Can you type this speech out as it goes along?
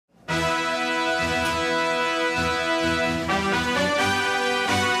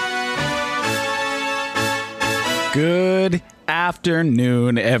Good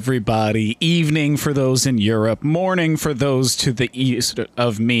afternoon, everybody. Evening for those in Europe. Morning for those to the east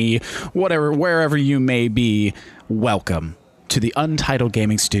of me. Wherever you may be. Welcome to the Untitled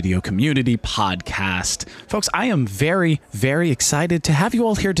Gaming Studio Community Podcast. Folks, I am very, very excited to have you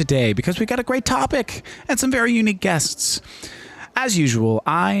all here today because we got a great topic and some very unique guests. As usual,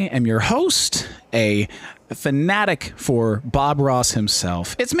 I am your host, a fanatic for Bob Ross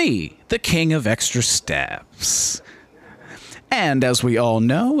himself. It's me, the king of extra steps. And as we all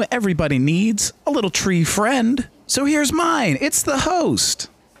know, everybody needs a little tree friend. So here's mine. It's the host.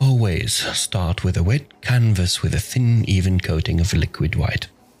 Always start with a wet canvas with a thin, even coating of liquid white.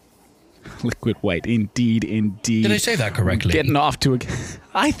 Liquid white, indeed, indeed. Did I say that correctly? Getting off to a...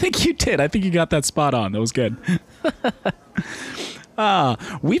 I think you did. I think you got that spot on. That was good.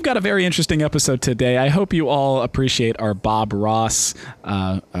 We've got a very interesting episode today. I hope you all appreciate our Bob Ross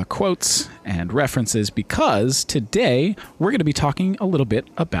quotes and references because today we're going to be talking a little bit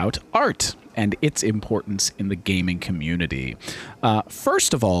about art and its importance in the gaming community.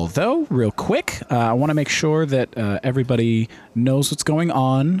 First of all, though, real quick, I want to make sure that everybody knows what's going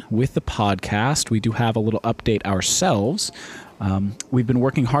on with the podcast. We do have a little update ourselves. We've been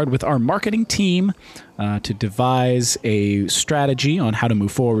working hard with our marketing team to devise a strategy on how to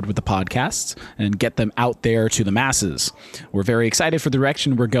move forward with the podcasts and get them out there to the masses. We're very excited for the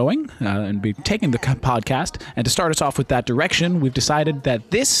direction we're going and be taking the podcast. And to start us off with that direction, we've decided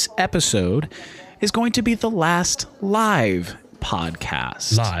that this episode is going to be the last live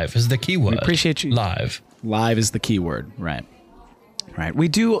podcast. Live is the key word. We appreciate you. Live. Live is the key word, right. Right. We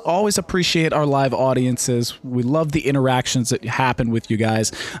do always appreciate our live audiences. We love the interactions that happen with you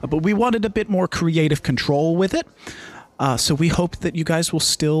guys, but we wanted a bit more creative control with it. So we hope that you guys will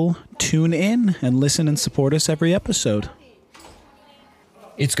still tune in and listen and support us every episode.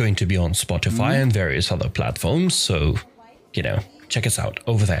 It's going to be on Spotify and various other platforms, so, check us out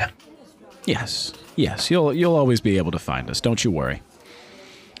over there. Yes. Yes, you'll always be able to find us. Don't you worry.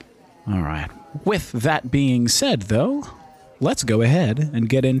 All right. With that being said, though, let's go ahead and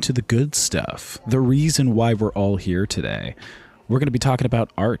get into the good stuff. The reason why we're all here today. We're going to be talking about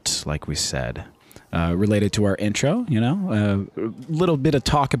art, like we said, related to our intro, a little bit of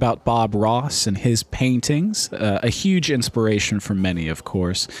talk about Bob Ross and his paintings, a huge inspiration for many, of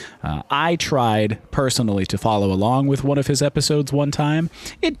course. I tried personally to follow along with one of his episodes one time.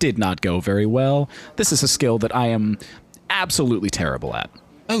 It did not go very well. This is a skill that I am absolutely terrible at.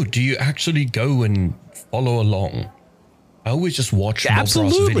 Oh, do you actually go and follow along? I always just watch Bob Ross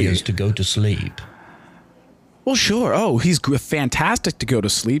videos to go to sleep. Well, sure. Oh, he's fantastic to go to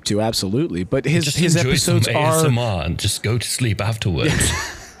sleep to, absolutely. But his episodes some are ASMR and just go to sleep afterwards.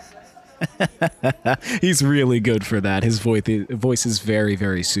 He's really good for that. His voice is very,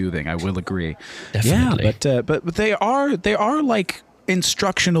 very soothing. I will agree. Definitely. Yeah, but they are like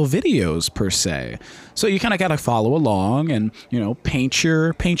instructional videos per se. So you kind of got to follow along and, paint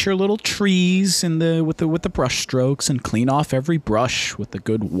your little trees with the brush strokes and clean off every brush with a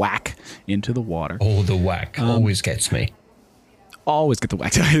good whack into the water. Oh, the whack always gets me. Always get the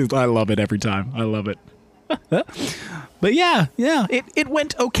whack. I love it every time. I love it. But yeah, it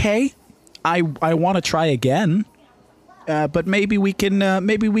went okay. I want to try again. But maybe we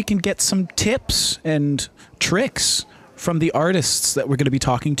can get some tips and tricks from the artists that we're going to be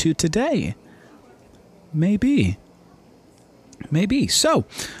talking to today. Maybe. So,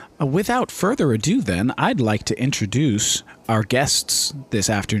 without further ado then, I'd like to introduce our guests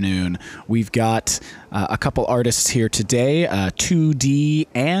this afternoon. We've got a couple artists here today, 2D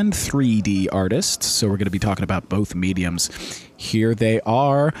and 3D artists. So we're going to be talking about both mediums. Here they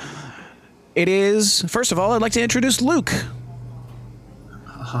are. It is, first of all, I'd like to introduce Luke.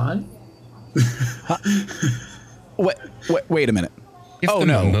 Hi. Wait a minute. Give them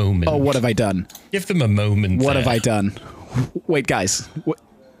a moment. Oh, what have I done? Give them a moment. What have I done? Wait, guys.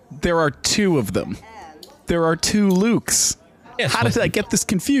 There are two of them. There are two Lukes. Yes, How did I get this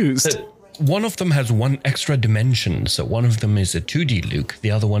confused? One of them has one extra dimension. So one of them is a 2D Luke. The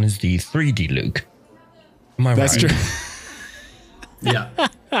other one is the 3D Luke. Am I right? That's true. Yeah.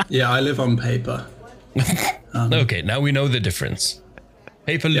 Yeah, I live on paper. Okay, now we know the difference.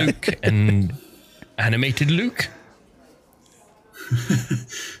 Paper Luke and animated Luke.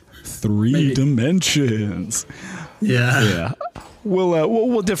 3 dimensions. Yeah.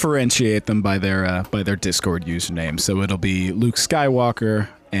 We'll differentiate them by their Discord username. So it'll be Luke Skywalker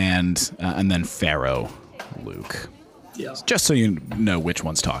and then Pharaoh Luke. Yeah. Just so you know which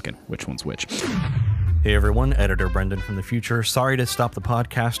one's talking, which one's which. Hey everyone, Editor Brendan from the future. Sorry to stop the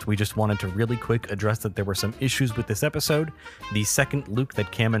podcast. We just wanted to really quick address that there were some issues with this episode. The second Luke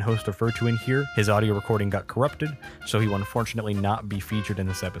that Cam and host refer to in here, his audio recording got corrupted, so he will unfortunately not be featured in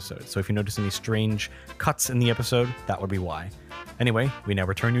this episode. So if you notice any strange cuts in the episode, that would be why. Anyway, we now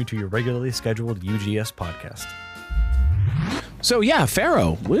return you to your regularly scheduled UGS podcast. So yeah,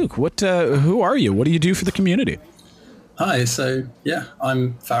 Pharaoh, Luke, who are you? What do you do for the community? Hi, so yeah,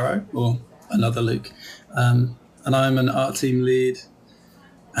 I'm Pharaoh, or another Luke, and I'm an art team lead,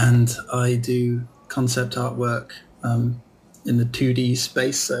 and I do concept artwork in the 2D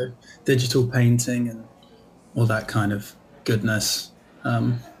space, so digital painting and all that kind of goodness.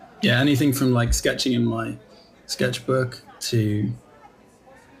 Anything from like sketching in my sketchbook to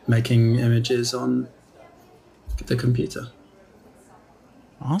making images on the computer.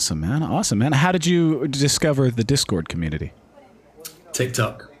 Awesome, man. How did you discover the Discord community?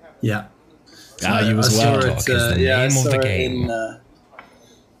 TikTok. Yeah. You as well. I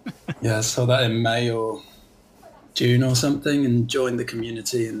saw that in May or June or something and joined the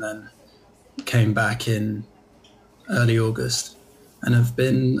community, and then came back in early August and have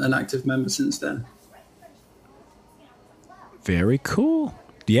been an active member since then. Very cool.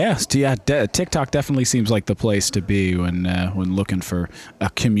 Yes, TikTok definitely seems like the place to be when looking for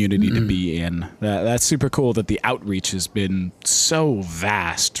a community to be in. That's super cool that the outreach has been so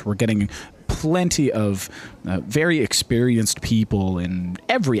vast. We're getting plenty of very experienced people in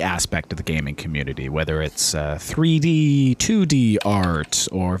every aspect of the gaming community, whether it's 3D, 2D art,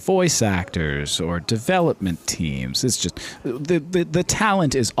 or voice actors, or development teams. It's just the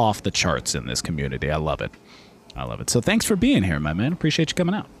talent is off the charts in this community. I love it. So thanks for being here, my man. Appreciate you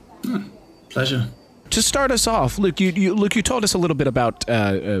coming out. Pleasure. To start us off, Luke, you told us a little bit about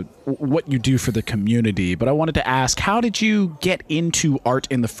what you do for the community, but I wanted to ask, how did you get into art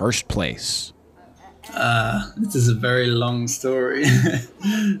in the first place? This is a very long story.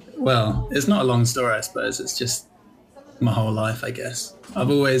 Well, it's not a long story, I suppose. It's just my whole life, I guess. I've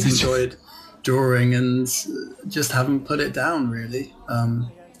always enjoyed drawing and just haven't put it down, really.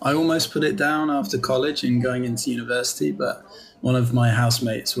 I almost put it down after college and going into university, but one of my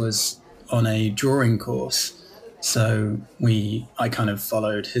housemates was on a drawing course. So I kind of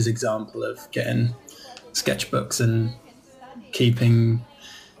followed his example of getting sketchbooks and keeping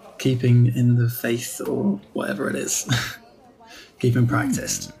in the faith, or whatever it is, keeping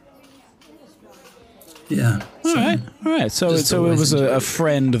practiced. Yeah. All right. So it was a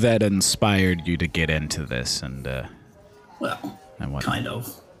friend that inspired you to get into this, and kind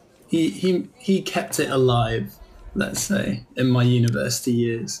of. He kept it alive, let's say, in my university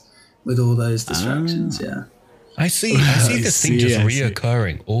years with all those distractions. Yeah. I see this thing just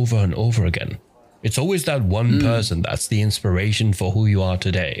reoccurring over and over again. It's always that one person that's the inspiration for who you are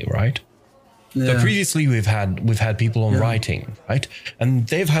today, right? Yeah. So previously we've had people on writing, right? And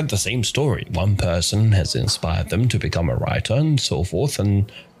they've had the same story. One person has inspired them to become a writer and so forth,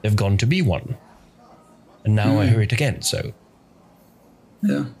 and they've gone to be one. And now I hear it again, so.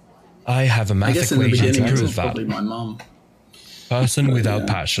 Yeah. I have a math equation to prove that. Probably my mom. Person without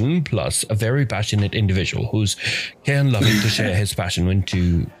passion plus a very passionate individual who's care and loving to share his passion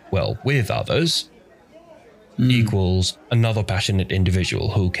with others equals another passionate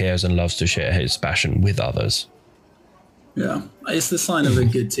individual who cares and loves to share his passion with others. Yeah, it's the sign of a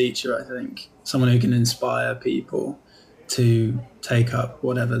good teacher, I think. Someone who can inspire people to take up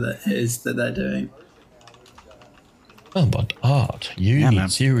whatever that is that they're doing. Oh, but art. You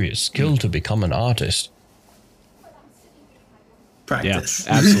need serious skill to become an artist. Practice.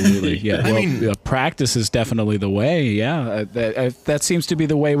 Yeah, absolutely. Yeah. Practice is definitely the way. Yeah. That seems to be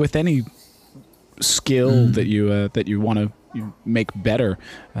the way with any skill that you want to make better,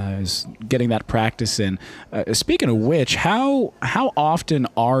 is getting that practice in. Speaking of which, how often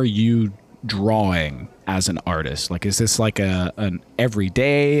are you drawing as an artist? Like, is this like an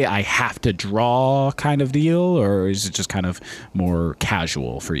everyday I have to draw kind of deal, or is it just kind of more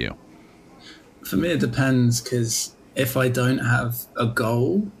casual for you? For me, it depends, because if I don't have a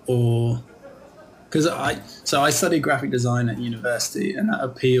goal, or because I studied graphic design at university, and that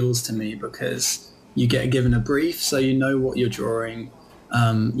appeals to me because you get given a brief, so you know what you're drawing,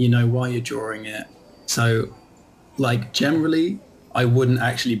 you know why you're drawing it. So like generally I wouldn't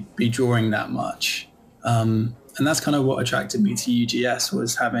actually be drawing that much. And that's kind of what attracted me to UGS,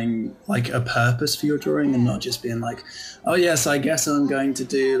 was having like a purpose for your drawing and not just being like, oh yes, I guess I'm going to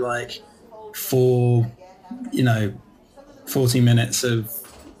do like 40 minutes of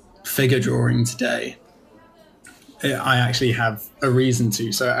figure drawing today. I actually have a reason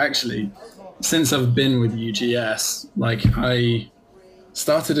to. So actually, since I've been with UGS, like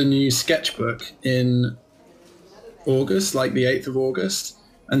started a new sketchbook in August, like the 8th of August.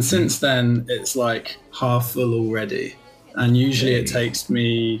 And since then, it's like half full already. And usually it takes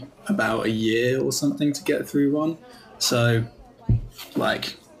me about a year or something to get through one. So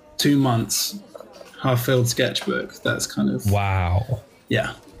like 2 months, half-filled sketchbook. That's kind of... Wow.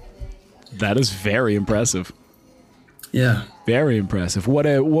 Yeah. That is very impressive. Yeah. Very impressive. What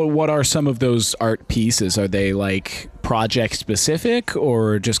are some of those art pieces? Are they like project specific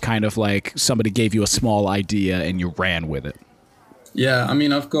or just kind of like somebody gave you a small idea and you ran with it? Yeah, I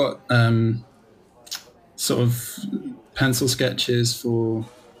mean, I've got sort of pencil sketches for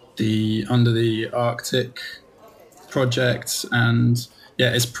the Under the Arctic project, and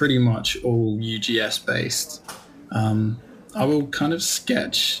yeah, it's pretty much all UGS based. I will kind of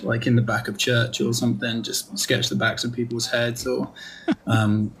sketch like in the back of church or something, just sketch the backs of people's heads, or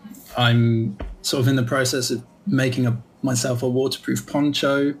I'm sort of in the process of making myself a waterproof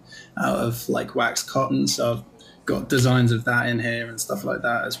poncho out of like waxed cotton, so I've got designs of that in here and stuff like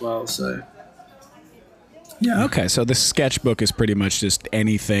that as well. So yeah. Okay, so the sketchbook is pretty much just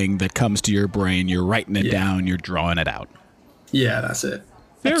anything that comes to your brain. You're writing it down, you're drawing it out. Yeah, that's it.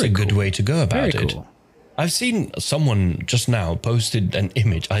 That's a good way to go about Very it. cool. I've seen someone just now posted an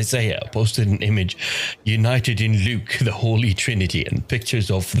image, Isaiah posted an image, united in Luke, the Holy Trinity, and pictures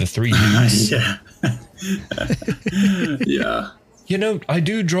of the three Lukes. Yeah. Yeah. You know, I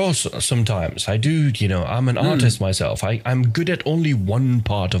do draw sometimes. I do, I'm an artist myself. I'm good at only one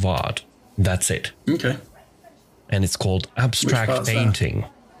part of art. That's it. Okay. And it's called abstract part's that? painting.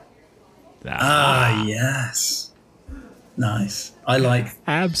 Ah, yes. Nice. I like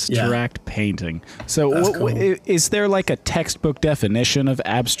abstract painting. So That's cool. is there like a textbook definition of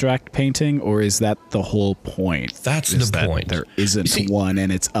abstract painting, or is that the whole point? That's Is the that point. There isn't one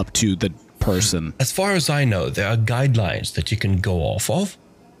and it's up to the person. As far as I know, there are guidelines that you can go off of.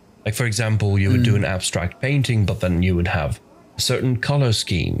 Like, for example, you would do an abstract painting, but then you would have a certain color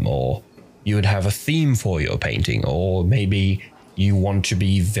scheme, or you would have a theme for your painting, or maybe you want to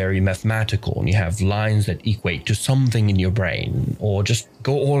be very mathematical and you have lines that equate to something in your brain, or just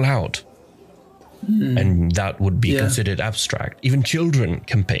go all out. And that would be considered abstract. Even children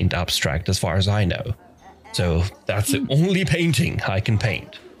can paint abstract as far as I know. So that's the only painting I can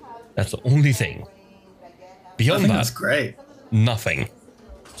paint. That's the only thing. Beyond that, that's great. nothing.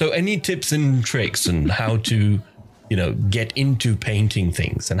 So any tips and tricks on how to, get into painting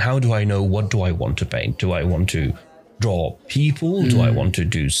things, and how do I know what do I want to paint? Do I want to draw people? Do I want to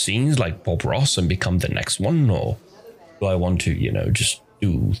do scenes like Bob Ross and become the next one? Or do I want to, just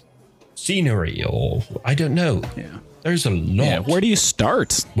do scenery? Or I don't know. Yeah. There's a lot. Yeah, where do you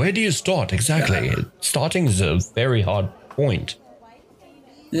start? Where do you start? Exactly. Yeah. Starting is a very hard point.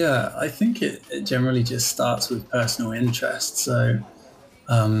 Yeah, I think it generally just starts with personal interest. So,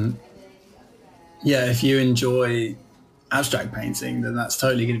 if you enjoy abstract painting, then that's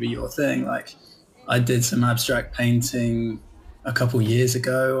totally going to be your thing. Like, I did some abstract painting a couple years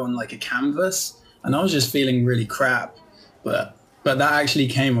ago on like a canvas, and I was just feeling really crap, but that actually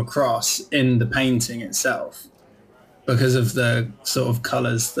came across in the painting itself because of the sort of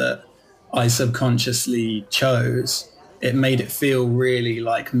colors that I subconsciously chose. It made it feel really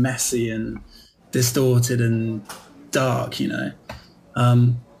like messy and distorted and dark,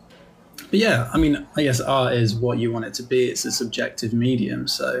 But yeah, I mean, I guess art is what you want it to be. It's a subjective medium.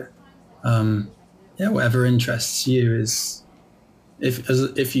 So, whatever interests you is,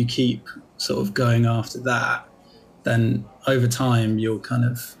 if you keep sort of going after that, then over time you'll kind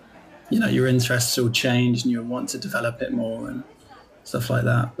of, your interests will change and you'll want to develop it more and stuff like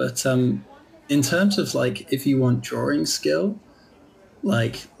that. But in terms of like, if you want drawing skill,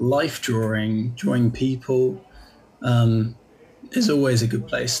 like life drawing people, is always a good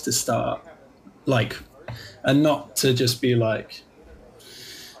place to start. Like, and not to just be like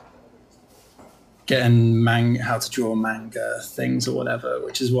getting how to draw manga things or whatever,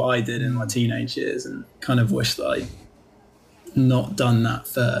 which is what I did in my teenage years, and kind of wish that I'd not done that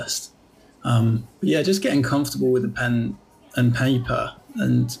first. But yeah, just getting comfortable with a pen and paper,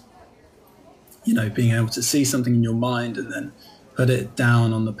 and being able to see something in your mind and then put it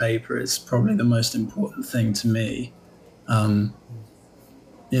down on the paper is probably the most important thing to me.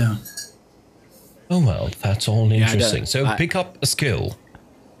 Yeah. Oh, well, that's all interesting. So I pick up a skill,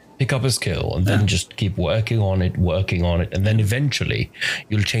 and then just keep working on it. And then eventually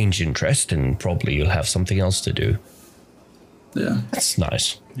you'll change interest and probably you'll have something else to do. Yeah. That's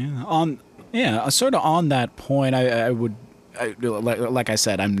nice. Yeah. Sort of on that point, like I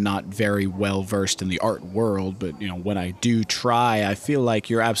said, I'm not very well versed in the art world, but when I do try, I feel like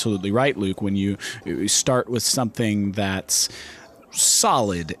you're absolutely right, Luke. When you start with something that's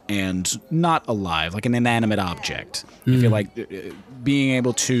solid and not alive, like an inanimate object. I feel like being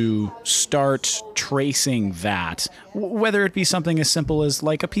able to start tracing that, whether it be something as simple as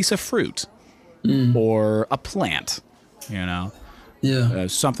like a piece of fruit or a plant, you know,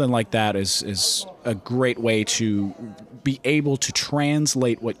 something like that is a great way to be able to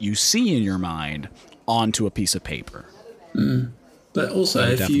translate what you see in your mind onto a piece of paper. But also,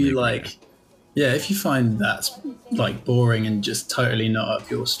 if you like, if you find that's like boring and just totally not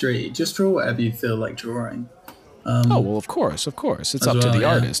up your street, just draw whatever you feel like drawing. Of course, it's up to the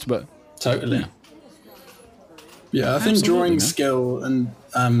artist, but totally. Yeah, I think drawing skill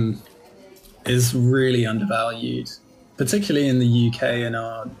and is really undervalued, particularly in the UK and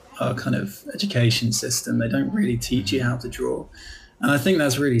our kind of education system. They don't really teach you how to draw, and I think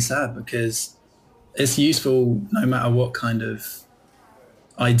that's really sad because it's useful no matter what kind of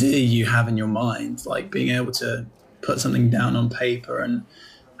idea you have in your mind, like being able to put something down on paper and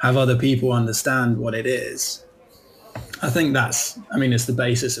have other people understand what it is. I think it's the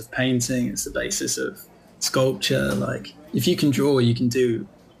basis of painting, it's the basis of sculpture. Like, if you can draw, you can do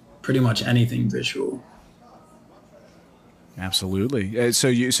pretty much anything visual. Absolutely. So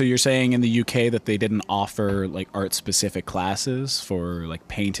you're saying in the UK that they didn't offer like art specific classes for like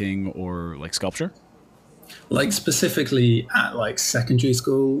painting or like sculpture? Like specifically at like secondary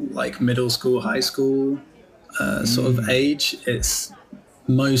school, like middle school, high school sort of age, it's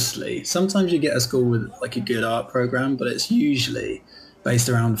mostly, sometimes you get a school with like a good art program, but it's usually based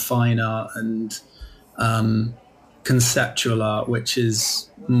around fine art and conceptual art, which is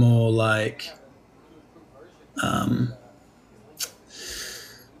more like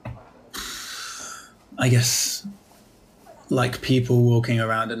I guess like people walking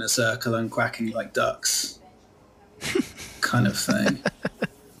around in a circle and quacking like ducks kind of thing.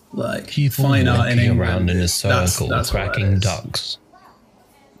 Like people fine art in England, around in a circle that's quacking ducks.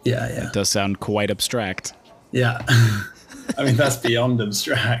 Yeah. It does sound quite abstract. Yeah. I mean, that's beyond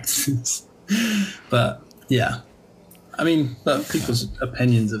abstract. But yeah. I mean, but people's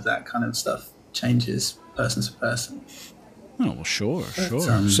opinions of that kind of stuff changes person to person. Oh, well, sure.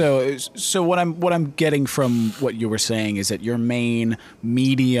 So what I'm getting from what you were saying is that your main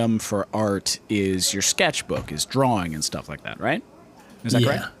medium for art is your sketchbook, is drawing and stuff like that, right? Is that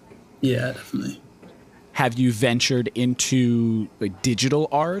correct? Yeah, definitely. Have you ventured into like digital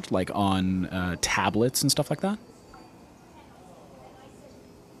art, like on tablets and stuff like that?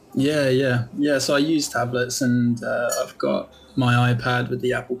 Yeah. So I use tablets, and I've got my iPad with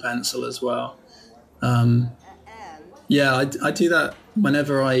the Apple Pencil as well. I do that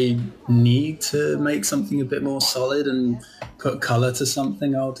whenever I need to make something a bit more solid and put color to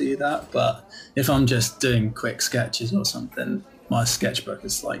something. I'll do that. But if I'm just doing quick sketches or something, my sketchbook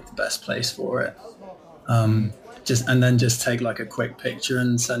is like the best place for it. Just take like a quick picture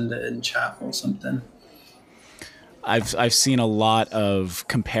and send it in chat or something. I've seen a lot of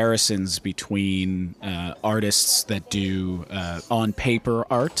comparisons between artists that do on paper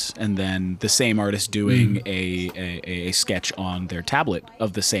art and then the same artist doing a sketch on their tablet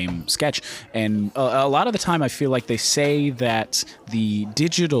of the same sketch. And a lot of the time I feel like they say that the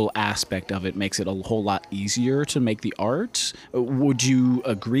digital aspect of it makes it a whole lot easier to make the art. Would you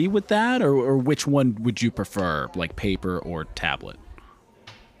agree with that, or which one would you prefer, like paper or tablet?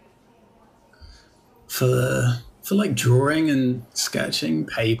 For like drawing and sketching,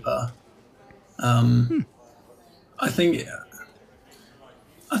 paper. I think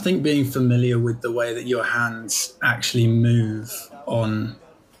being familiar with the way that your hands actually move on,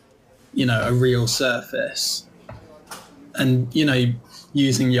 a real surface, and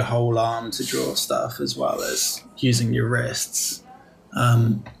using your whole arm to draw stuff as well as using your wrists.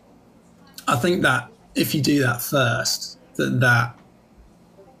 I think that if you do that first, that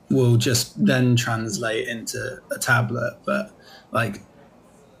will just then translate into a tablet. But like,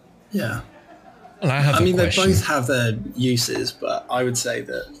 yeah. Well, I mean, they both have their uses, but I would say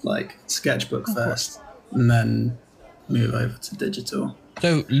that like sketchbook first and then move over to digital.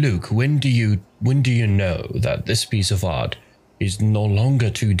 So Luke, when do you know that this piece of art is no longer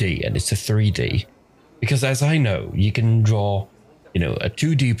 2D and it's a 3D? Because as I know, you can draw, a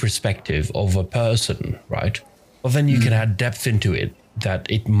 2D perspective of a person, right? But then you can add depth into it, that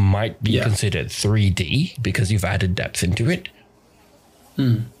it might be considered 3D because you've added depth into it.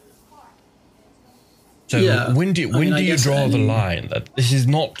 So when do you draw the line that this is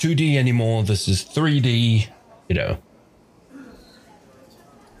not 2D anymore, this is 3D,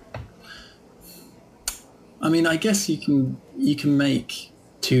 I mean, I guess you can make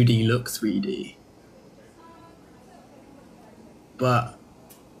 2D look 3D. But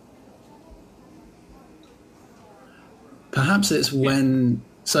Perhaps it's when,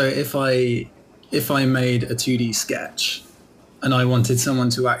 so if I made a 2D sketch and I wanted someone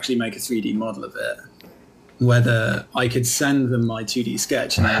to actually make a 3D model of it, whether I could send them my 2D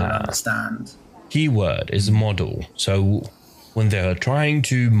sketch and they would understand. Keyword is model. So when they're trying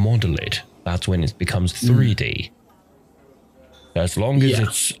to model it, that's when it becomes 3D. As long as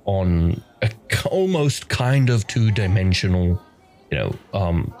it's on a almost kind of two-dimensional,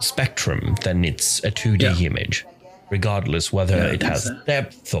 spectrum, then it's a 2D image, regardless whether it has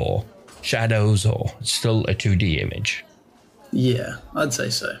depth or shadows, or it's still a 2D image. Yeah, I'd say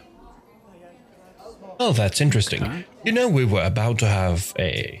so. Oh, that's interesting. Okay. We were about to have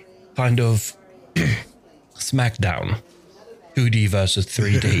a kind of smackdown, 2D versus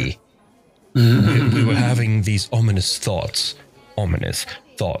 3D. we were having these ominous thoughts,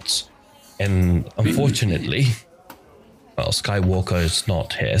 and unfortunately, well, Skywalker is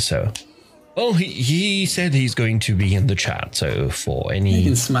not here, so... Well, he said he's going to be in the chat, so for any... You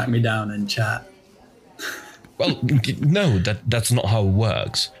can smack me down in chat. Well, no, that's not how it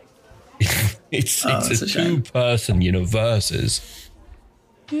works. It's a two-person, versus.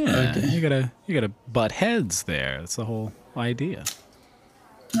 Yeah, okay. you gotta butt heads there. That's the whole idea.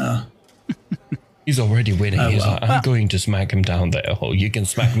 Oh. He's already winning. He's like, I'm going to smack him down there. Oh, you can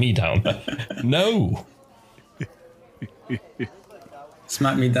smack me down. No.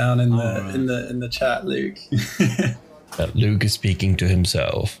 Smack me down in the chat, Luke. Luke is speaking to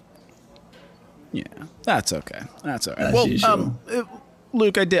himself. Yeah, that's okay. That's all right. As usual.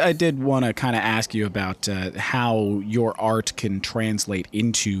 Luke, I did want to kind of ask you about how your art can translate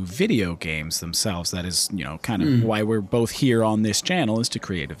into video games themselves. That is, kind of why we're both here on this channel, is to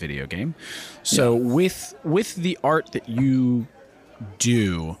create a video game. So with the art that you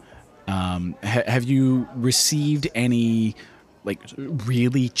do, have you received any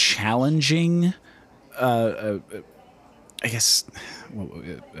really challenging, I guess,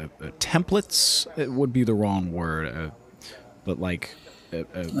 templates? It would be the wrong word, but like a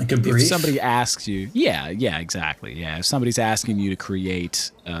brief? If somebody asks you, exactly. Yeah, if somebody's asking you to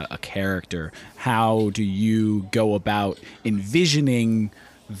create a character, how do you go about envisioning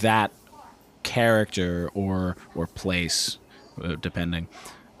that character or place, depending,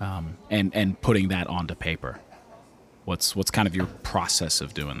 and putting that onto paper? What's kind of your process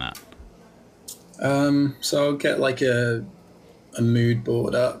of doing that? So I'll get a mood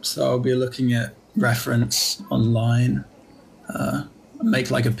board up. So I'll be looking at reference online,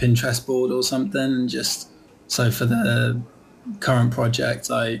 make a Pinterest board or something. So for the current project,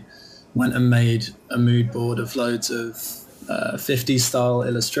 I went and made a mood board of loads of 50s style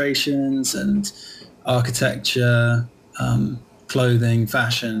illustrations and architecture, clothing,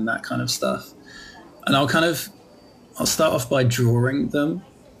 fashion, that kind of stuff. And I'll start off by drawing them,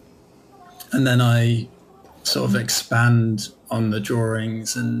 and then I sort of expand on the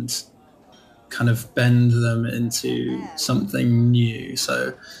drawings and kind of bend them into something new.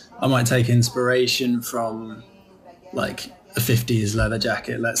 So I might take inspiration from a 50s leather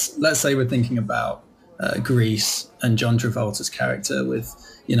jacket. Let's say we're thinking about Grease and John Travolta's character with,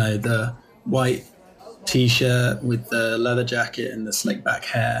 the white t-shirt with the leather jacket and the slick back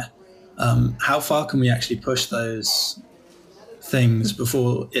hair. How far can we actually push those things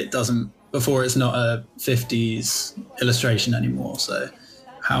before it's not a 50s illustration anymore? So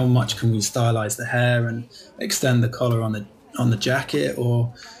how much can we stylize the hair and extend the collar on the jacket,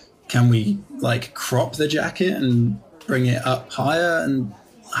 or can we crop the jacket and bring it up higher, and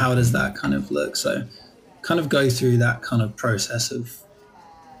how does that kind of look? So kind of go through that kind of process of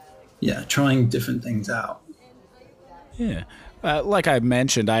trying different things out. Yeah. Like I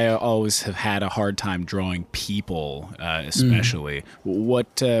mentioned, I always have had a hard time drawing people, especially.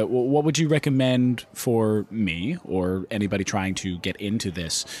 What would you recommend for me or anybody trying to get into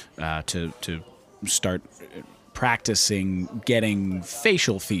this to start practicing getting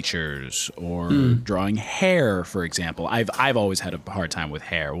facial features or drawing hair, for example? I've always had a hard time with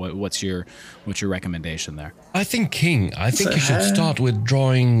hair. What's your recommendation there? I think you should start with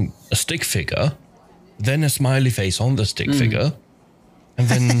drawing a stick figure, then a smiley face on the stick figure, and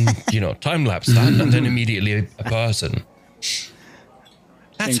then, time lapse that, and then immediately a person.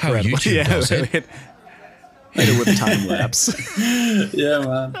 That's incredible. How YouTube does it. Hit it with a time lapse. Yeah,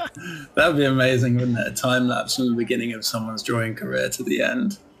 man. That'd be amazing, wouldn't it? A time lapse from the beginning of someone's drawing career to the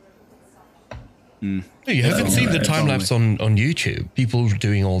end. You haven't seen the time lapse on YouTube? People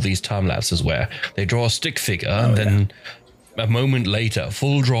doing all these time lapses where they draw a stick figure and then a moment later,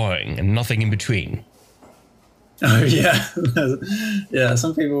 full drawing and nothing in between. Oh, yeah. Yeah,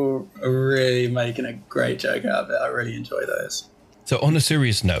 some people are really making a great joke out of it. I really enjoy those. So on a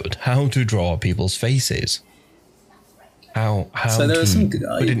serious note, how to draw people's faces? How so there are some to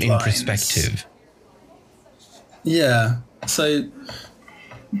put it in guidelines. perspective? Yeah, so it'd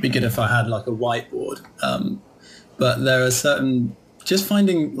be good if I had like a whiteboard. But there are certain, just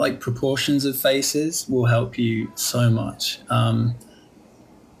finding like proportions of faces will help you so much.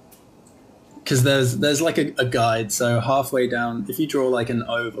 Because there's like a guide. So halfway down, if you draw like an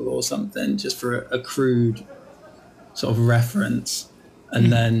oval or something, just for a crude sort of reference,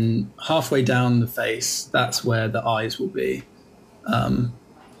 and then halfway down the face, that's where the eyes will be,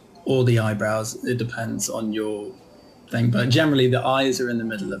 or the eyebrows. It depends on your thing, but generally the eyes are in the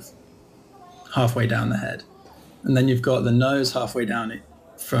middle of halfway down the head, and then you've got the nose halfway down it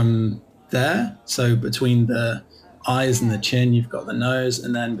from there. So between the eyes and the chin, you've got the nose,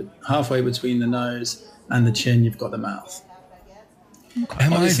 and then halfway between the nose and the chin, you've got the mouth.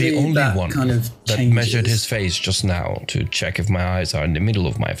 Am Obviously, I the only that one kind of that changes. measured his face just now to check if my eyes are in the middle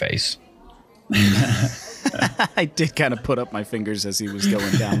of my face? I did kind of put up my fingers as he was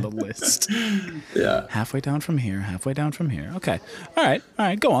going down the list. Yeah. Halfway down from here, halfway down from here. Okay. All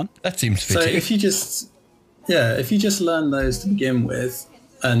right, go on. That seems So fitting. if you just learn those to begin with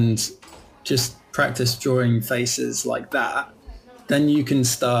and just practice drawing faces like that, then you can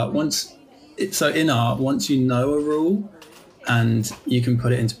start in art, once you know a rule and you can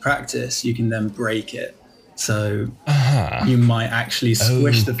put it into practice, you can then break it. So you might actually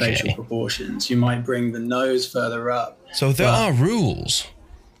squish the facial proportions. You might bring the nose further up. So there are rules.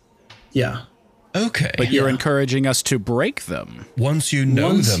 Yeah. Okay. But you're encouraging us to break them. Once you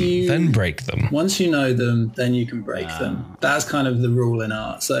know them, then break them. Once you know them, then you can break them. That's kind of the rule in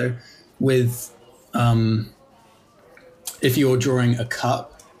art. So with, if you're drawing a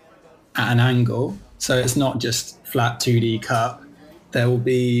cup at an angle, so it's not just flat 2D cup, there will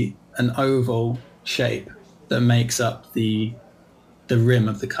be an oval shape that makes up the rim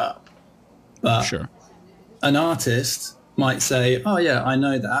of the cup. But Sure. an artist might say, oh yeah, I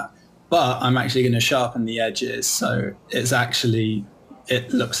know that, but I'm actually going to sharpen the edges so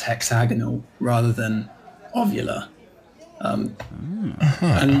it looks hexagonal rather than ovular.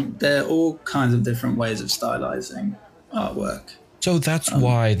 And there are all kinds of different ways of stylizing artwork. So that's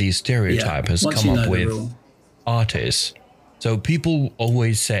why the stereotype has once come you know up the with rule. artists. So people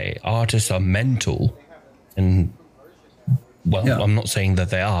always say artists are mental, and I'm not saying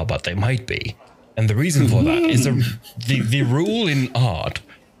that they are, but they might be. And the reason for that is the rule in art: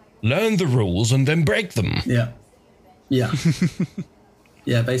 learn the rules and then break them. Yeah.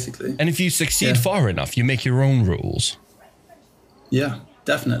 Yeah, basically. And if you succeed far enough, you make your own rules. Yeah,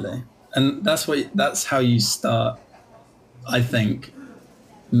 definitely. And that's how you start, I think,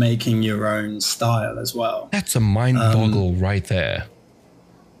 making your own style as well. That's a mind boggle right there.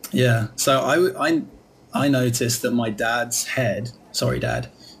 Yeah. So I noticed that my dad's head, sorry, Dad,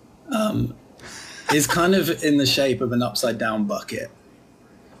 is kind of in the shape of an upside down bucket.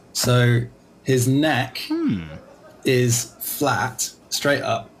 So his neck is flat, straight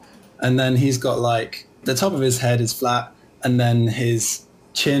up. And then he's got like, the top of his head is flat, and then his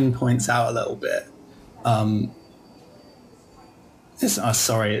chin points out a little bit. This is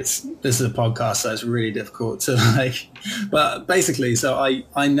a podcast, so it's really difficult to but basically, so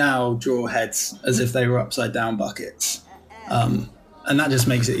I now draw heads as if they were upside down buckets. And that just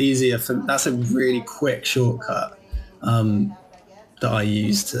makes it easier that's a really quick shortcut that I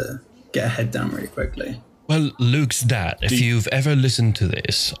use to get a head down really quickly. Well, Luke's dad, if you've ever listened to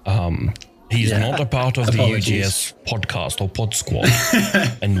this, he's not a part of Apologies. the UGS podcast or pod squad.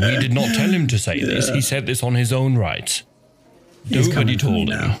 And we did not tell him to say this. He said this on his own right. Nobody told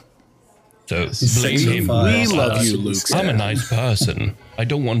him. So blame him. We love you, Luke. I'm a nice person. I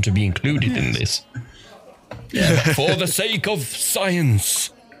don't want to be included in this. But for the sake of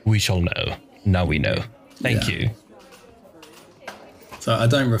science, we shall know. Now we know. Thank you. So I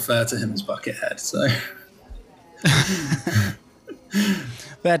don't refer to him as Buckethead. So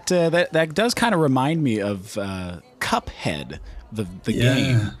that does kind of remind me of Cuphead, the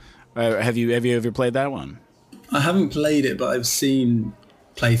game. Have you ever played that one? I haven't played it, but I've seen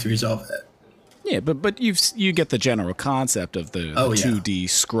playthroughs of it. Yeah, but you get the general concept of the 2D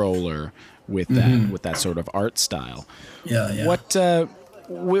scroller with that sort of art style. Yeah. What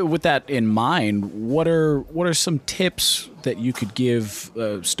with that in mind, what are some tips that you could give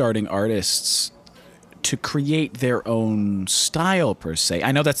starting artists to create their own style per se?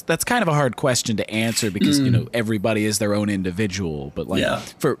 I know that's kind of a hard question to answer because everybody is their own individual. But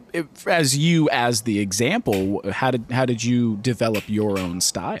as the example, how did you develop your own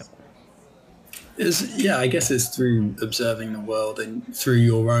style? I guess it's through observing the world and through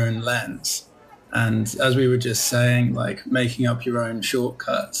your own lens. And as we were just saying, like making up your own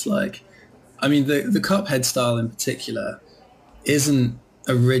shortcuts, like I mean, the Cuphead style in particular isn't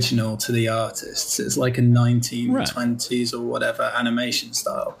original to the artists. It's like a 1920s or whatever animation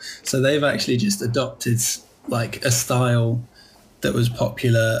style. So they've actually just adopted like a style that was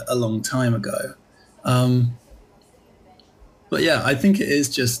popular a long time ago. But yeah, I think it is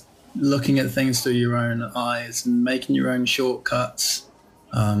just looking at things through your own eyes and making your own shortcuts.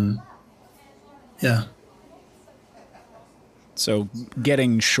 Yeah. So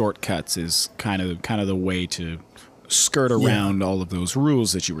getting shortcuts is kind of the way to skirt around all of those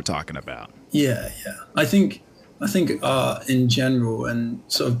rules that you were talking about. Yeah. I think art in general and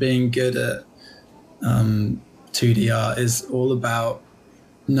sort of being good at 2D art is all about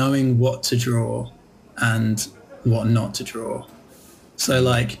knowing what to draw and what not to draw. So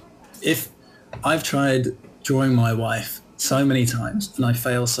like, if I've tried drawing my wife so many times and I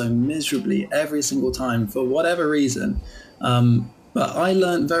fail so miserably every single time for whatever reason, but I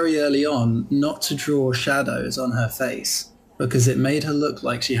learned very early on not to draw shadows on her face because it made her look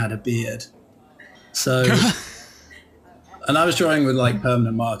like she had a beard. So, and I was drawing with like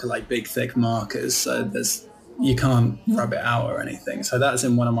permanent marker, like big thick markers. So you can't rub it out or anything. So that's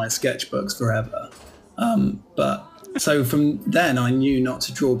in one of my sketchbooks forever. But so from then I knew not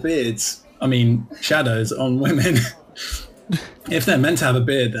to draw shadows on women. If they're meant to have a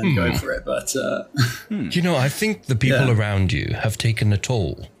beard, then go for it. But you know, I think the people around you have taken a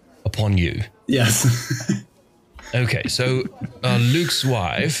toll upon you. Yes. Okay, so Luke's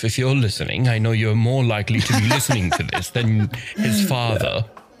wife, if you're listening, I know you're more likely to be listening to this than his father.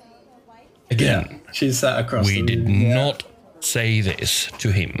 Again, she sat across we the room. did not say this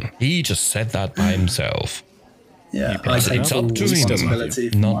to him. He just said that by himself. Yeah, I take It's full up to responsibility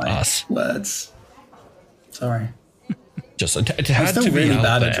him, for not my us. words. Sorry. Just it had to be really out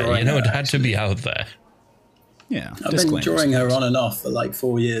bad at there. drawing You know, it her, had to be out there. Yeah. I've been drawing her on and off for like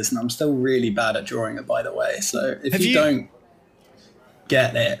 4 years, and I'm still really bad at drawing her, by the way. So if you don't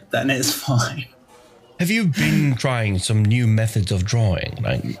get it, then it's fine. Have you been trying some new methods of drawing?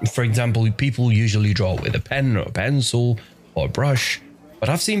 Like, for example, people usually draw with a pen or a pencil or a brush, but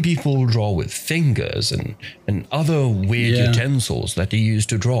I've seen people draw with fingers and other weird utensils that you use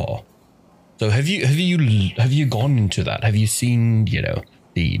to draw. So have you gone into that? Have you seen, you know,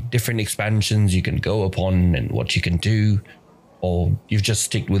 the different expansions you can go upon and what you can do, or you've just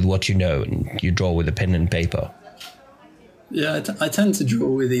stick with what you know and you draw with a pen and paper? Yeah, I tend to draw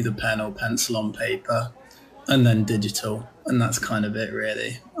with either pen or pencil on paper, and then digital, and that's kind of it,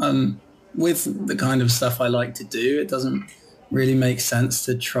 really. With the kind of stuff I like to do, it doesn't really make sense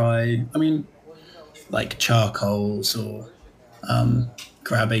to try, like charcoals or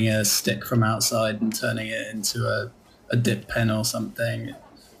grabbing a stick from outside and turning it into a dip pen or something.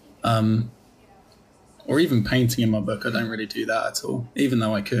 Or even painting in my book. I don't really do that at all, even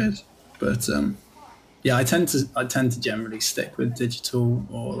though I could. But yeah, I tend to generally stick with digital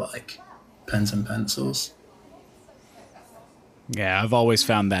or like pens and pencils. Yeah, I've always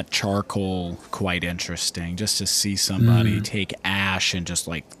found that charcoal quite interesting, just to see somebody take ash and just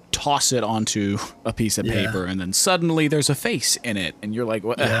like toss it onto a piece of paper, and then suddenly there's a face in it, and you're like,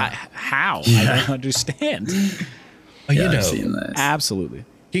 what, how? I don't understand. You I've know, seen those. Absolutely.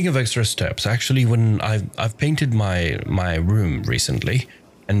 Speaking of extra steps, actually, when I've painted my room recently,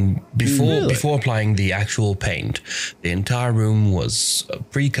 and before applying the actual paint, the entire room was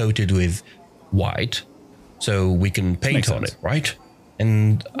pre-coated with white, so we can paint on it, right?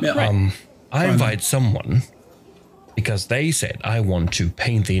 And I invite someone because they said I want to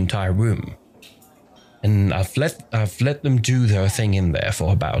paint the entire room, and I've let them do their thing in there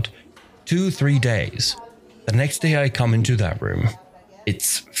for about 2-3 days. The next day I come into that room,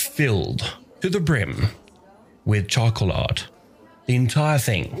 it's filled to the brim with charcoal art. The entire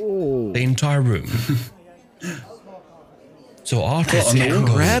thing. Ooh. The entire room. So artists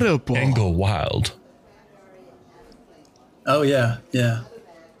can go wild. Oh, yeah.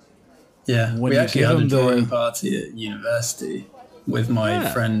 When we actually had a drawing the party at university with my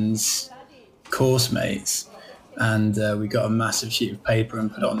friends' course mates, and we got a massive sheet of paper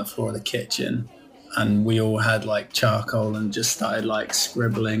and put it on the floor of the kitchen. And we all had like charcoal and just started like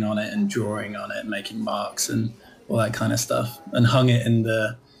scribbling on it and drawing on it, making marks and all that kind of stuff, and hung it in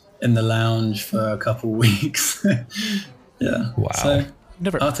the lounge for a couple weeks. Yeah. Wow. So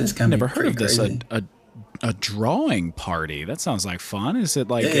artists can never be heard of this. crazy. A drawing party. That sounds like fun. Is it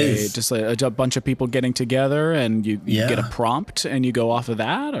like just a bunch of people getting together and you get a prompt and you go off of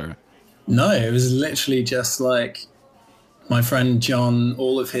that, or? No, it was literally just like my friend John,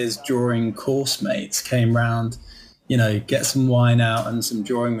 all of his drawing course mates came round, get some wine out and some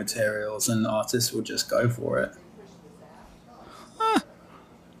drawing materials, and artists will just go for it.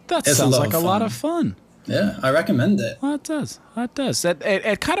 That sounds like a lot of fun. Yeah, I recommend it. Well, it does. It does.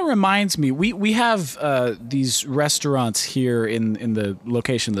 It kind of reminds me. We have these restaurants here in the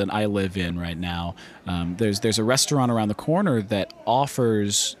location that I live in right now. There's a restaurant around the corner that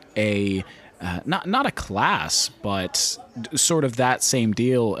offers a not a class, but sort of that same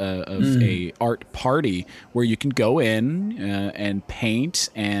deal of a art party where you can go in and paint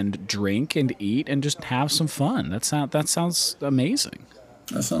and drink and eat and just have some fun. That sounds amazing.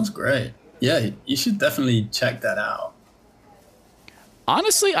 That sounds great. Yeah, you should definitely check that out.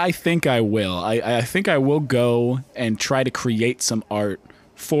 Honestly, I think I will. I think I will go and try to create some art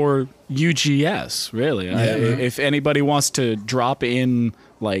for UGS, really. Yeah, if anybody wants to drop in,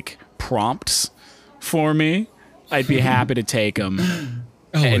 like, prompts for me, I'd be happy to take them.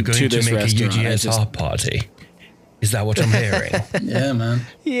 We're going to make a UGS art party. Is that what I'm hearing? Yeah, man.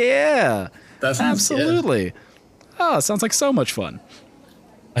 Yeah, That sounds absolutely. Good. Oh, it sounds like so much fun.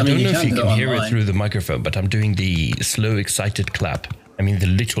 I don't know if you can hear it through the microphone, but I'm doing the slow, excited clap. I mean, the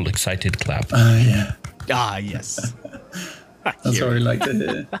little excited clap. Yeah. Ah, yes. That's what we like to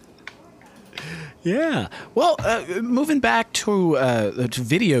hear. Yeah. Well, moving back to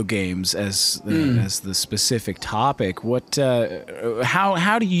video games as the specific topic,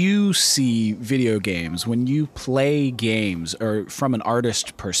 how do you see video games when you play games, or from an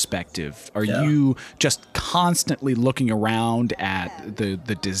artist perspective? Are you just constantly looking around at the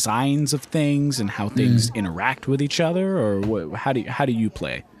designs of things and how things interact with each other, or how do you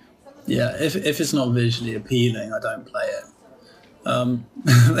play? Yeah, if it's not visually appealing, I don't play it.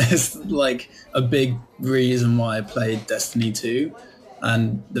 There's like a big reason why I played Destiny 2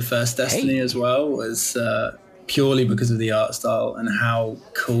 and the first Destiny as well was purely because of the art style and how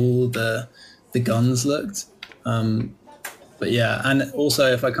cool the guns looked. But yeah, and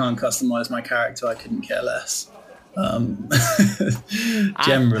also if I can't customize my character, I couldn't care less.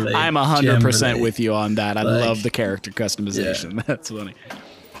 Generally, I'm 100% with you on that. I love the character customization. Yeah. That's funny.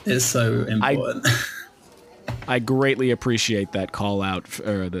 It's so important. I greatly appreciate that call out,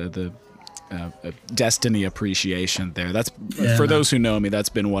 or the Destiny appreciation there. That's for those who know me, that's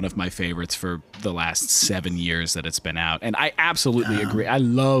been one of my favorites for the last 7 years that it's been out. And I absolutely agree. I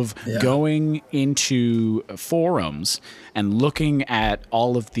love going into forums and looking at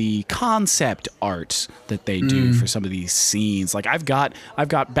all of the concept art that they do for some of these scenes. Like I've got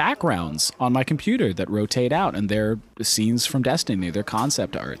backgrounds on my computer that rotate out, and they're scenes from Destiny. They're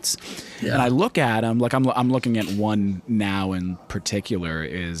concept arts. Yeah. And I look at them, like I'm looking at one now in particular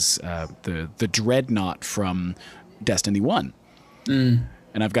is the Dreadnought from Destiny 1. And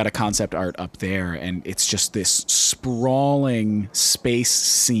I've got a concept art up there, and it's just this sprawling space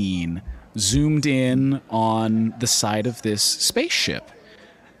scene zoomed in on the side of this spaceship.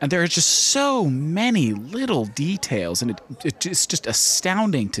 And there are just so many little details, and it's just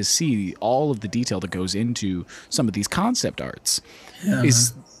astounding to see all of the detail that goes into some of these concept arts. Yeah.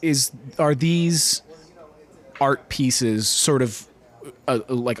 Are these art pieces sort of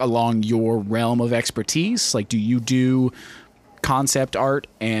like along your realm of expertise? Like, do you do concept art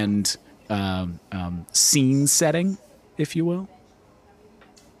and scene setting, if you will?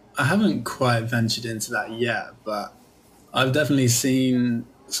 I haven't quite ventured into that yet, but I've definitely seen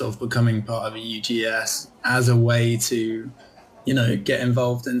sort of becoming part of a UGS as a way to, get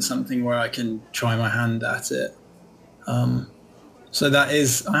involved in something where I can try my hand at it. So that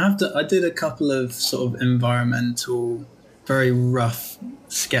is, I did a couple of sort of environmental, very rough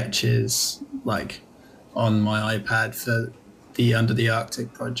sketches, like on my iPad for the Under the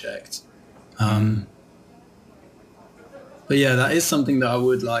Arctic project. But yeah, that is something that I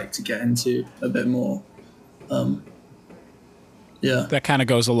would like to get into a bit more. Yeah. That kind of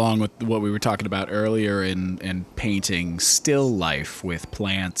goes along with what we were talking about earlier in painting still life with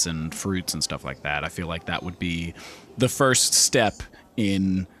plants and fruits and stuff like that. I feel like that would be the first step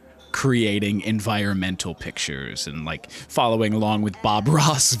in creating environmental pictures and like following along with Bob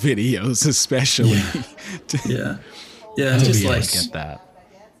Ross videos, especially. Yeah. Just like get that.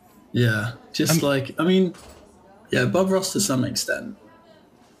 Yeah. Bob Ross to some extent.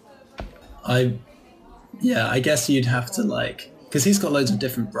 I guess you'd have to because he's got loads of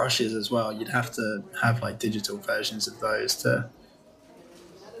different brushes as well. You'd have to have like digital versions of those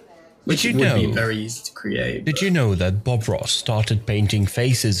which would be very easy to create. Did you know that Bob Ross started painting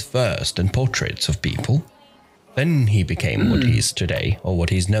faces first and portraits of people? Then he became what he is today, or what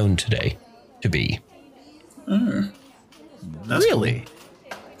he's known today to be. That's really?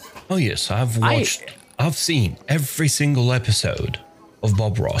 Cool. Oh yes, I've seen every single episode of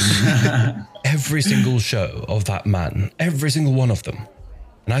Bob Ross. Every single show of that man. Every single one of them.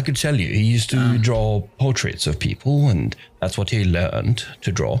 And I could tell you, he used to draw portraits of people, and that's what he learned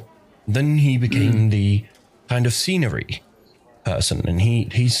to draw. Then he became the kind of scenery person, and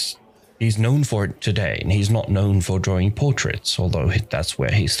he's known for it today, and he's not known for drawing portraits, although that's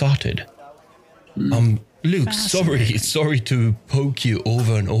where he started. Luke, sorry to poke you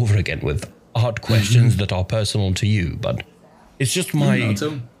over and over again with art questions that are personal to you, but it's just my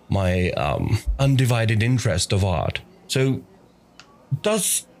undivided interest of art. So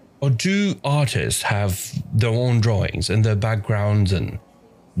do artists have their own drawings and their backgrounds and,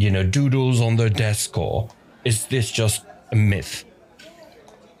 doodles on their desk, or is this just a myth?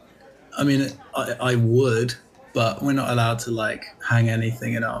 I mean, I would, but we're not allowed to hang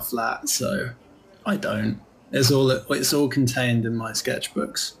anything in our flat, so I don't. It's all contained in my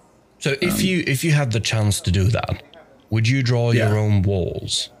sketchbooks. So if you had the chance to do that, would you draw your own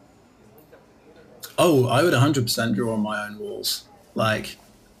walls? Oh, I would 100% draw on my own walls. I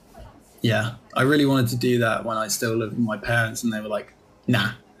really wanted to do that when I still lived with my parents, and they were like,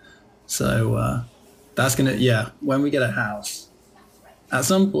 nah. So that's when we get a house, at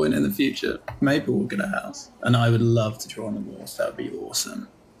some point in the future, maybe we'll get a house, and I would love to draw on the walls. That would be awesome.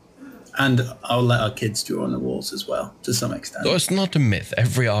 And I'll let our kids draw on the walls as well, to some extent. So it's not a myth.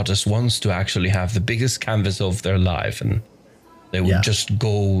 Every artist wants to actually have the biggest canvas of their life, and they would just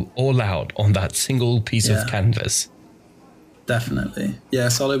go all out on that single piece of canvas. Definitely. Yeah,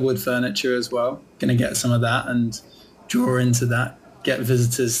 solid wood furniture as well. Gonna get some of that and draw into that. Get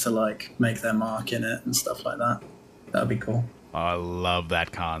visitors to make their mark in it and stuff like that. That'd be cool. I love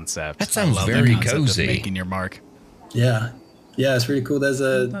that concept. That sounds very cozy. Making your mark. Yeah. Yeah, it's really cool. There's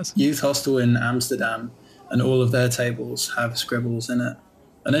a youth hostel in Amsterdam, and all of their tables have scribbles in it.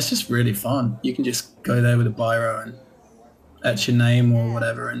 And it's just really fun. You can just go there with a biro and etch your name or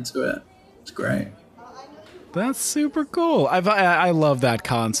whatever into it. It's great. That's super cool. I love that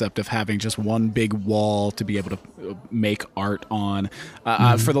concept of having just one big wall to be able to make art on.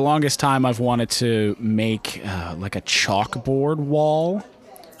 For the longest time, I've wanted to make a chalkboard wall.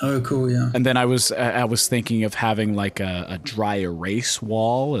 Oh, cool, yeah. And then I was thinking of having a dry erase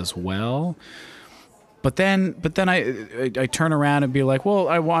wall as well. But then I turn around and be like, well,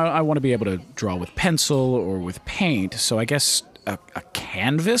 I want to be able to draw with pencil or with paint. So I guess a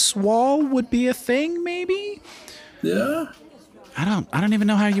canvas wall would be a thing, maybe? Yeah. I don't even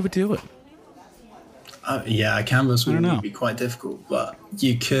know how you would do it. A canvas would be quite difficult, but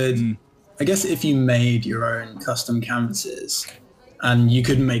you could, I guess if you made your own custom canvases and you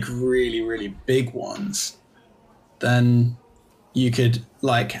could make really, really big ones, then you could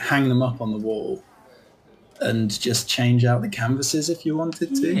hang them up on the wall and just change out the canvases if you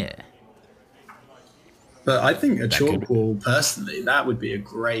wanted to. Yeah. But I think a chalk wall, personally, that would be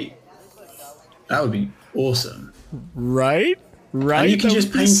awesome. Right? Right? And you can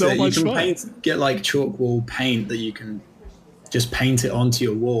just paint so it. Much you can fun. get chalk wall paint that you can just paint it onto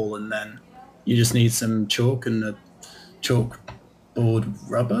your wall, and then you just need some chalk and a chalkboard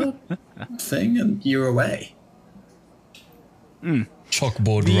rubber thing, and you're away.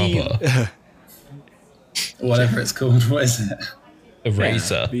 Chalkboard rubber. Whatever it's called. What is it?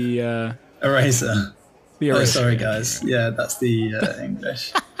 Eraser. The eraser. The Oh, sorry, guys. Yeah, that's the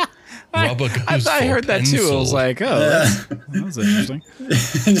English. Rubber goes I heard that too. I was like, oh, that was interesting.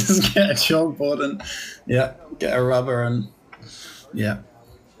 Just get a chalkboard and get a rubber and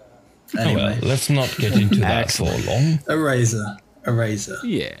Anyway, well, let's not get into that for long. Eraser.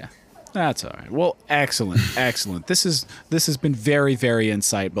 Yeah. That's all right. Well, excellent. This has been very, very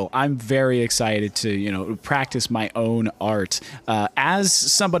insightful. I'm very excited to, practice my own art. As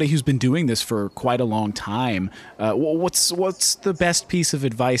somebody who's been doing this for quite a long time, what's the best piece of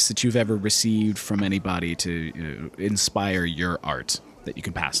advice that you've ever received from anybody to inspire your art that you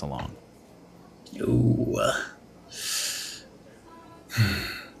can pass along? Ooh.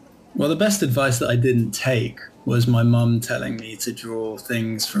 Well, the best advice that I didn't take was my mum telling me to draw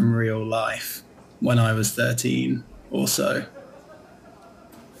things from real life when I was 13 or so.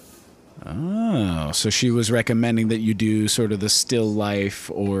 Oh, so she was recommending that you do sort of the still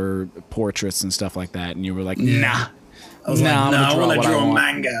life or portraits and stuff like that, and you were like, nah. I was I want to draw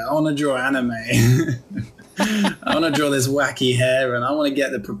manga. I want to draw anime. I want to draw this wacky hair, and I want to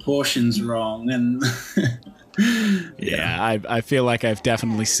get the proportions wrong. And yeah, I feel like I've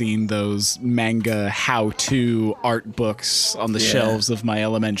definitely seen those manga how-to art books on the shelves of my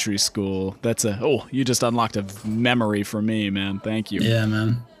elementary school. You just unlocked a memory for me, man. Thank you. Yeah,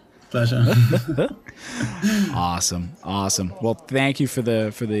 man. Pleasure. Awesome. Well, thank you for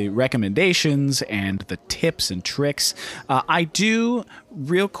the recommendations and the tips and tricks. I do,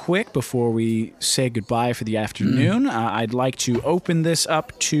 real quick before we say goodbye for the afternoon, I'd like to open this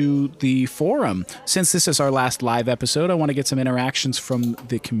up to the forum. Since this is our last live episode, I want to get some interactions from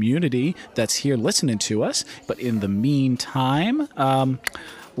the community that's here listening to us. But in the meantime,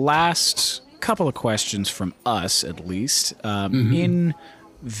 last couple of questions from us, at least. In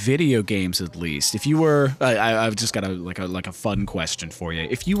video games, at least, if you were, I've just got a fun question for you.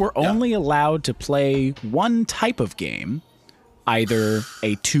 If you were only allowed to play one type of game, either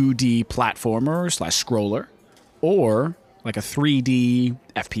a 2D platformer / scroller, or like a 3D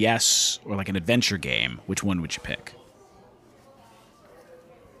FPS or like an adventure game, which one would you pick?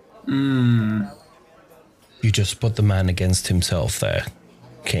 You just put the man against himself there,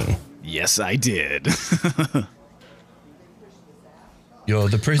 King. Yes, I did. You're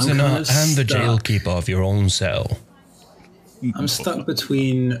the prisoner and the jailkeeper of your own cell. I'm stuck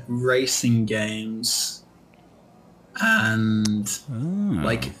between racing games and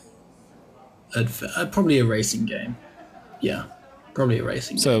probably a racing game. Yeah, probably a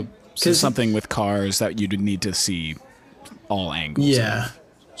racing game. So something with cars that you'd need to see all angles. Yeah. Of.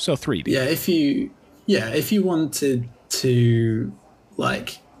 So 3D. Yeah, if you wanted to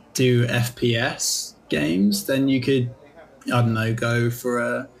like do FPS games, then you could, I don't know, go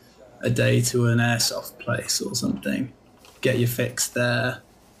for a day to an airsoft place or something. Get your fix there.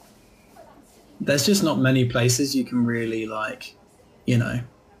 There's just not many places you can really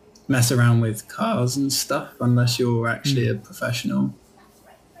mess around with cars and stuff unless you're actually a professional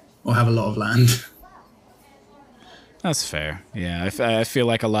or have a lot of land. That's fair. Yeah, I feel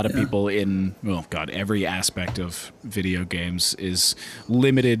like a lot of people in, every aspect of video games is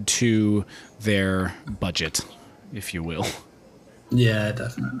limited to their budget, if you will. Yeah,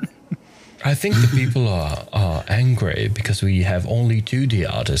 definitely. I think the people are angry because we have only 2D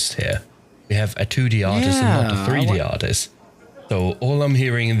artists here. We have a 2D artist and not a 3D artist. So all I'm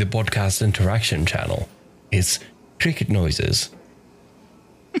hearing in the podcast interaction channel is cricket noises.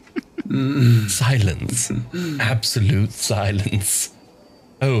 Silence. Absolute silence.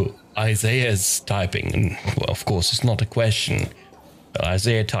 Oh, Isaiah's typing. And, well, of course, it's not a question.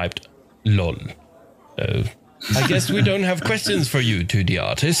 Isaiah typed lol. So I guess we don't have questions for you, 2D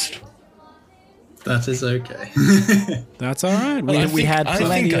artist. That is okay. That's all right. We had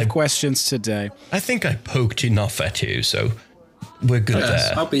plenty of questions today. I think I poked enough at you, so we're good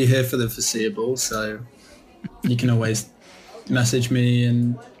there. I'll be here for the foreseeable, so you can always message me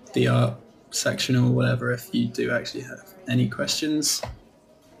in the art section or whatever if you do actually have any questions.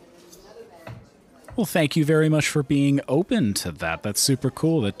 Well, thank you very much for being open to that. That's super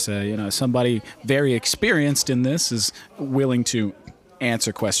cool that somebody very experienced in this is willing to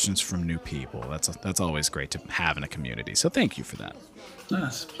answer questions from new people. That's always great to have in a community. So thank you for that.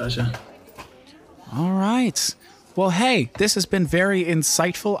 That's a pleasure. All right. Well, hey, this has been very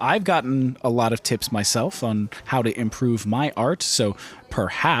insightful. I've gotten a lot of tips myself on how to improve my art, so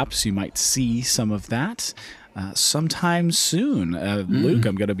perhaps you might see some of that sometime soon. Luke,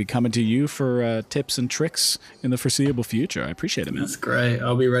 I'm going to be coming to you for tips and tricks in the foreseeable future. I appreciate it, man. That's great.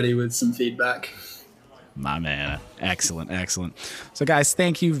 I'll be ready with some feedback. My man. Excellent. So, guys,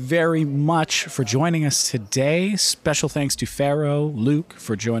 thank you very much for joining us today. Special thanks to Pharaoh, Luke,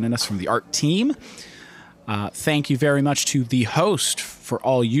 for joining us from the art team. Thank you very much to the host for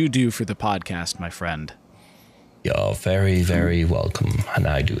all you do for the podcast, my friend. You're very, very welcome, and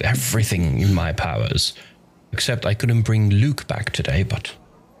I do everything in my powers. Except I couldn't bring Luke back today, but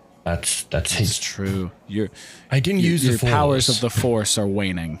that's his. True. I didn't use the Force. Your powers of the Force are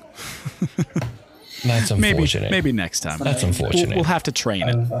waning. That's unfortunate. Maybe next time. That's unfortunate. We'll have to train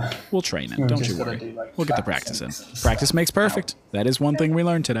it. We'll train it. Don't you worry. We'll get the practice in. Practice makes perfect. That is one thing we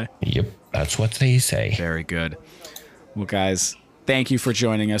learned today. Yep, that's what they say. Very good. Well, guys, thank you for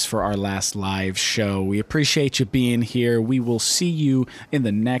joining us for our last live show. We appreciate you being here. We will see you in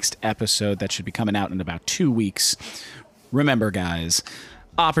the next episode that should be coming out in about 2 weeks. Remember, guys,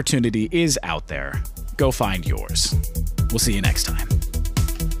 opportunity is out there. Go find yours. We'll see you next time.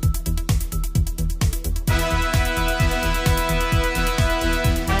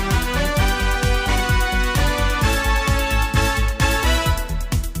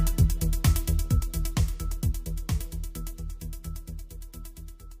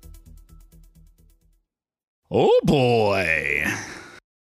 Oh boy.